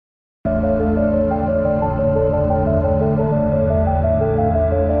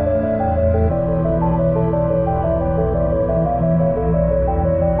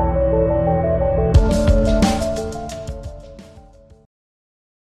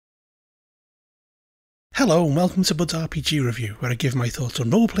Hello and welcome to Bud's RPG Review, where I give my thoughts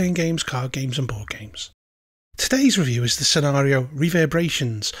on role-playing games, card games and board games. Today's review is the scenario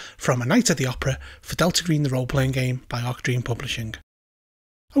Reverberations from A Night at the Opera for Delta Green the role-playing game by Arcdream Publishing.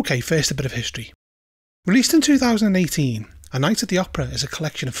 Okay, first a bit of history. Released in 2018, A Night at the Opera is a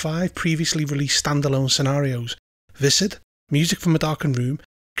collection of 5 previously released standalone scenarios: Viscid, Music from a Darkened Room,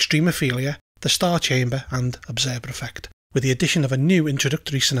 Extremophilia, The Star Chamber and Observer Effect, with the addition of a new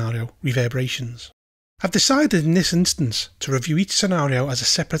introductory scenario, Reverberations. I've decided in this instance to review each scenario as a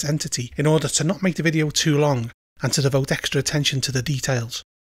separate entity in order to not make the video too long and to devote extra attention to the details.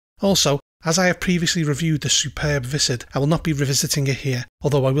 Also, as I have previously reviewed the superb Viscid, I will not be revisiting it here,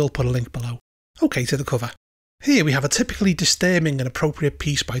 although I will put a link below. Okay, to the cover. Here we have a typically disturbing and appropriate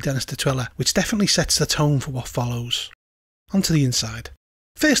piece by Dennis Detwiller, which definitely sets the tone for what follows. On to the inside.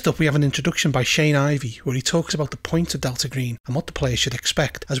 First up, we have an introduction by Shane Ivey, where he talks about the point of Delta Green and what the player should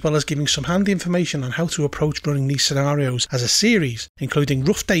expect, as well as giving some handy information on how to approach running these scenarios as a series, including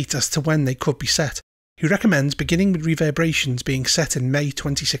rough dates as to when they could be set. He recommends beginning with Reverberations being set in May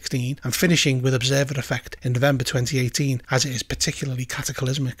 2016 and finishing with Observer Effect in November 2018, as it is particularly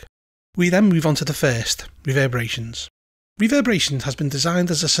cataclysmic. We then move on to the first, Reverberations. Reverberations has been designed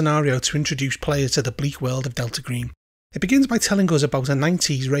as a scenario to introduce players to the bleak world of Delta Green. It begins by telling us about a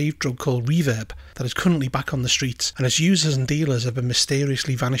 90s rave drug called Reverb that is currently back on the streets, and its users and dealers have been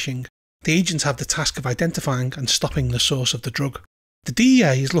mysteriously vanishing. The agents have the task of identifying and stopping the source of the drug. The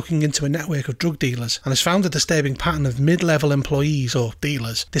DEA is looking into a network of drug dealers and has found a disturbing pattern of mid-level employees or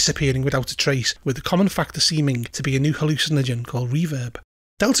dealers disappearing without a trace, with the common factor seeming to be a new hallucinogen called Reverb.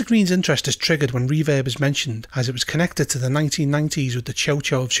 Delta Green's interest is triggered when Reverb is mentioned, as it was connected to the 1990s with the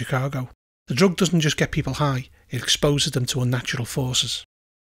Cho-Cho of Chicago. The drug doesn't just get people high, it exposes them to unnatural forces.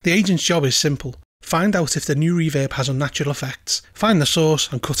 The agent's job is simple: find out if the new reverb has unnatural effects, find the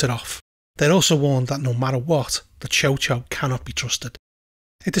source and cut it off. They're also warned that no matter what, the Cho-Cho cannot be trusted.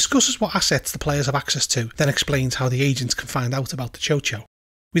 It discusses what assets the players have access to, then explains how the agents can find out about the Cho-Cho.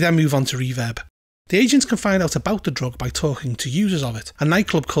 We then move on to Reverb. The agents can find out about the drug by talking to users of it. A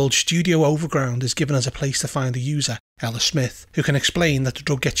nightclub called Studio Overground is given as a place to find a user, Ella Smith, who can explain that the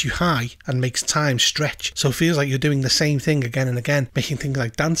drug gets you high and makes time stretch, so it feels like you're doing the same thing again and again, making things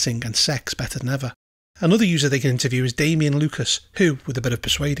like dancing and sex better than ever. Another user they can interview is Damien Lucas, who, with a bit of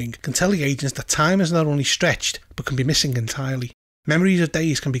persuading, can tell the agents that time is not only stretched, but can be missing entirely. Memories of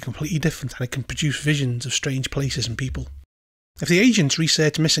days can be completely different, and it can produce visions of strange places and people. If the agents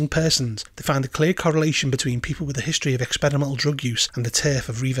research missing persons, they find a clear correlation between people with a history of experimental drug use and the turf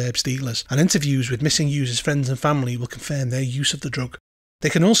of Reverb's dealers, and interviews with missing users' friends and family will confirm their use of the drug. They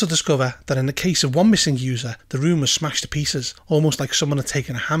can also discover that in the case of one missing user, the room was smashed to pieces, almost like someone had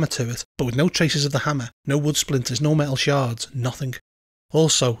taken a hammer to it, but with no traces of the hammer, no wood splinters, no metal shards, nothing.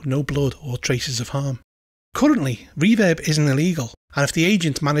 Also, no blood or traces of harm. Currently, Reverb isn't illegal, and if the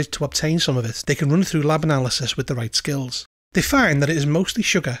agents manage to obtain some of it, they can run through lab analysis with the right skills. They find that it is mostly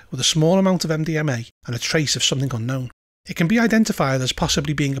sugar with a small amount of MDMA and a trace of something unknown. It can be identified as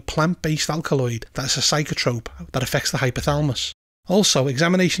possibly being a plant-based alkaloid that is a psychotrope that affects the hypothalamus. Also,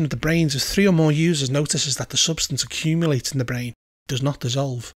 examination of the brains of 3 or more users notices that the substance accumulates in the brain, does not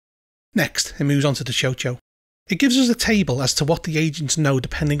dissolve. Next, it moves on to the Cho-Cho. It gives us a table as to what the agents know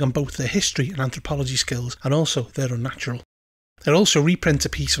depending on both their history and anthropology skills, and also their unnatural. It also reprints a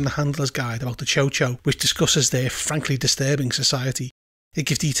piece from the Handler's Guide about the Cho-Cho, which discusses their frankly disturbing society. It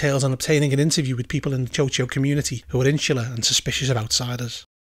gives details on obtaining an interview with people in the Cho-Cho community who are insular and suspicious of outsiders.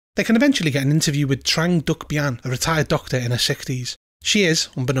 They can eventually get an interview with Trang Duc Bian, a retired doctor in her 60s. She is,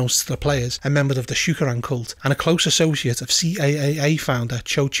 unbeknownst to the players, a member of the Shukaran cult and a close associate of CAAA founder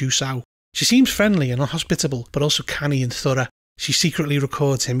Cho Chu Sao. She seems friendly and hospitable, but also canny and thorough. She secretly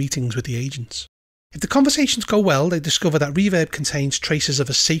records her meetings with the agents. If the conversations go well, they discover that Reverb contains traces of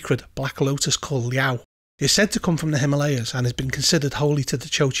a sacred black lotus called Liao. It is said to come from the Himalayas and has been considered holy to the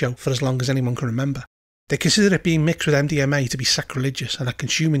Cho-Cho for as long as anyone can remember. They consider it being mixed with MDMA to be sacrilegious, and that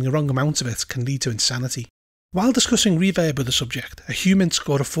consuming the wrong amount of it can lead to insanity. While discussing Reverb with the subject, a human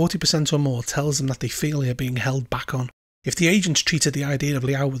score of 40% or more tells them that they feel they are being held back on. If the agents treated the idea of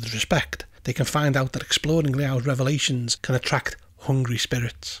Liao with respect, they can find out that exploring Liao's revelations can attract hungry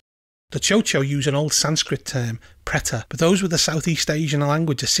spirits. The Cho-Cho use an old Sanskrit term, preta, but those with a Southeast Asian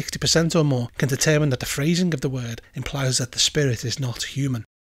language of 60% or more can determine that the phrasing of the word implies that the spirit is not human.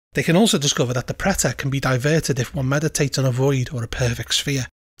 They can also discover that the preta can be diverted if one meditates on a void or a perfect sphere.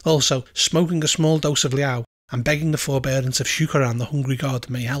 Also, smoking a small dose of Liao and begging the forbearance of Shukaran, the hungry god,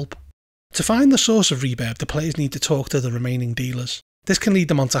 may help. To find the source of reverb, the players need to talk to the remaining dealers. This can lead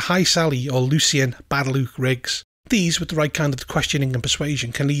them onto High Sally or Lucien Badaluke rigs. These, with the right kind of questioning and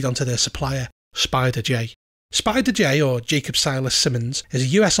persuasion, can lead onto their supplier, Spider J. Spider J, or Jacob Silas Simmons, is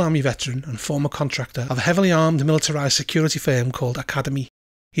a US Army veteran and former contractor of a heavily armed militarised security firm called Academy.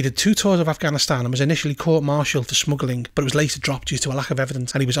 He did 2 tours of Afghanistan and was initially court-martialed for smuggling, but was later dropped due to a lack of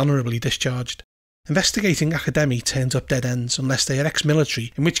evidence, and he was honourably discharged. Investigating Academy turns up dead ends unless they are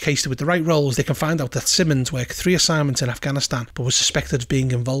ex-military, in which case with the right roles they can find out that Simmons worked 3 assignments in Afghanistan but was suspected of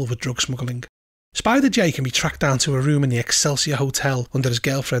being involved with drug smuggling. Spider J can be tracked down to a room in the Excelsior Hotel under his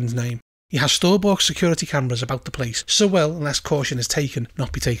girlfriend's name. He has store-bought security cameras about the place, so will, unless caution is taken,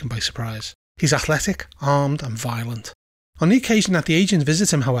 not be taken by surprise. He's athletic, armed and violent. On the occasion that the agents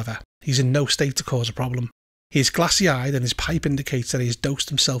visit him, however, he's in no state to cause a problem. He is glassy-eyed and his pipe indicates that he has dosed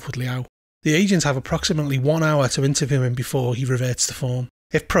himself with Liao. The agents have approximately 1 hour to interview him before he reverts to form.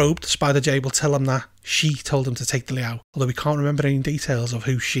 If probed, Spider J will tell him that she told him to take the Liao, although we can't remember any details of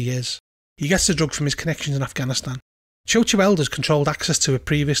who she is. He gets the drug from his connections in Afghanistan. Chocho elders controlled access to it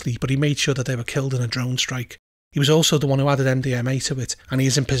previously, but he made sure that they were killed in a drone strike. He was also the one who added MDMA to it, and he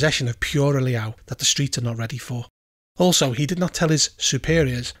is in possession of pure Liao that the streets are not ready for. Also, he did not tell his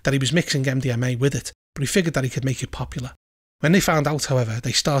superiors that he was mixing MDMA with it, but he figured that he could make it popular. When they found out, however,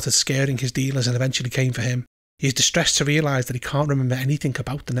 they started scaring his dealers and eventually came for him. He is distressed to realise that he can't remember anything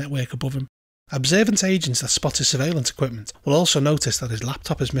about the network above him. Observant agents that spot his surveillance equipment will also notice that his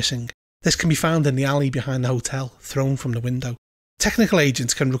laptop is missing. This can be found in the alley behind the hotel, thrown from the window. Technical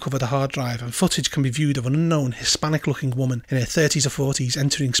agents can recover the hard drive, and footage can be viewed of an unknown Hispanic-looking woman in her 30s or 40s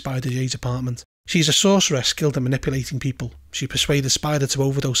entering Spider J's apartment. She is a sorcerer skilled at manipulating people. She persuaded Spider to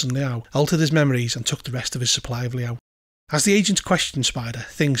overdose on Liao, altered his memories and took the rest of his supply of Liao. As the agents question Spider,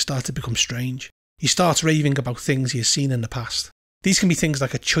 things start to become strange. He starts raving about things he has seen in the past. These can be things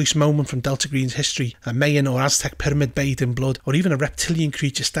like a choice moment from Delta Green's history, a Mayan or Aztec pyramid bathed in blood, or even a reptilian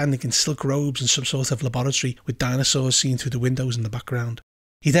creature standing in silk robes in some sort of laboratory with dinosaurs seen through the windows in the background.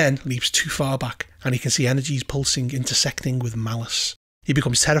 He then leaps too far back, and he can see energies pulsing, intersecting with malice. He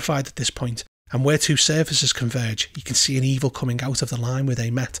becomes terrified at this point, and where 2 surfaces converge, he can see an evil coming out of the line where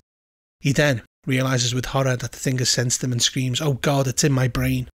they met. He then realises with horror that the thing has sensed him and screams, "Oh God, it's in my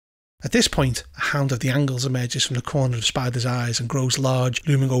brain." At this point, a hound of the angles emerges from the corner of Spider's eyes and grows large,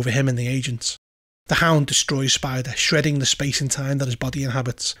 looming over him and the agents. The hound destroys Spider, shredding the space and time that his body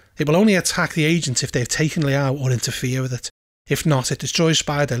inhabits. It will only attack the agents if they have taken Liao or interfere with it. If not, it destroys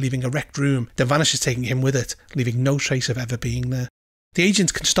Spider, leaving a wrecked room, then vanishes, taking him with it, leaving no trace of ever being there. The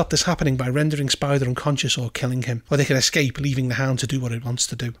agents can stop this happening by rendering Spider unconscious or killing him, or they can escape, leaving the hound to do what it wants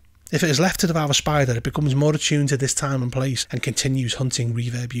to do. If it is left to devour Spider, it becomes more attuned to this time and place and continues hunting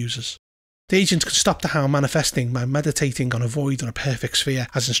reverb users. The agents can stop the hound manifesting by meditating on a void or a perfect sphere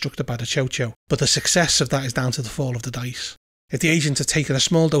as instructed by the Chocho, but the success of that is down to the fall of the dice. If the agents have taken a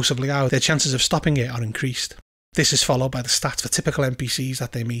small dose of Liao, their chances of stopping it are increased. This is followed by the stats for typical NPCs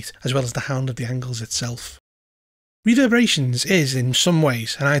that they meet, as well as the Hound of the Angles itself. Reverberations is, in some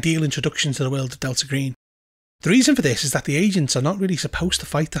ways, an ideal introduction to the world of Delta Green. The reason for this is that the agents are not really supposed to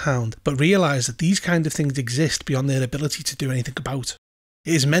fight the Hound, but realise that these kind of things exist beyond their ability to do anything about.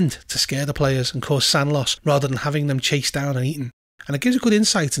 It is meant to scare the players and cause sand loss rather than having them chased down and eaten, and it gives a good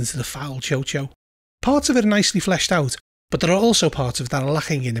insight into the foul Chocho. Parts of it are nicely fleshed out, but there are also parts of it that are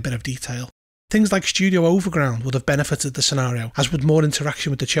lacking in a bit of detail. Things like Studio Overground would have benefited the scenario, as would more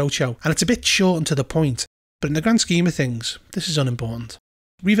interaction with the Chocho, and it's a bit short and to the point, but in the grand scheme of things, this is unimportant.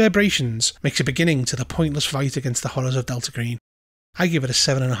 Reverberations makes a beginning to the pointless fight against the horrors of Delta Green. I give it a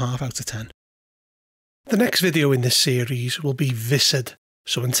 7.5 out of 10. The next video in this series will be Viscid,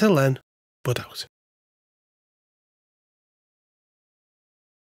 so until then, bud out.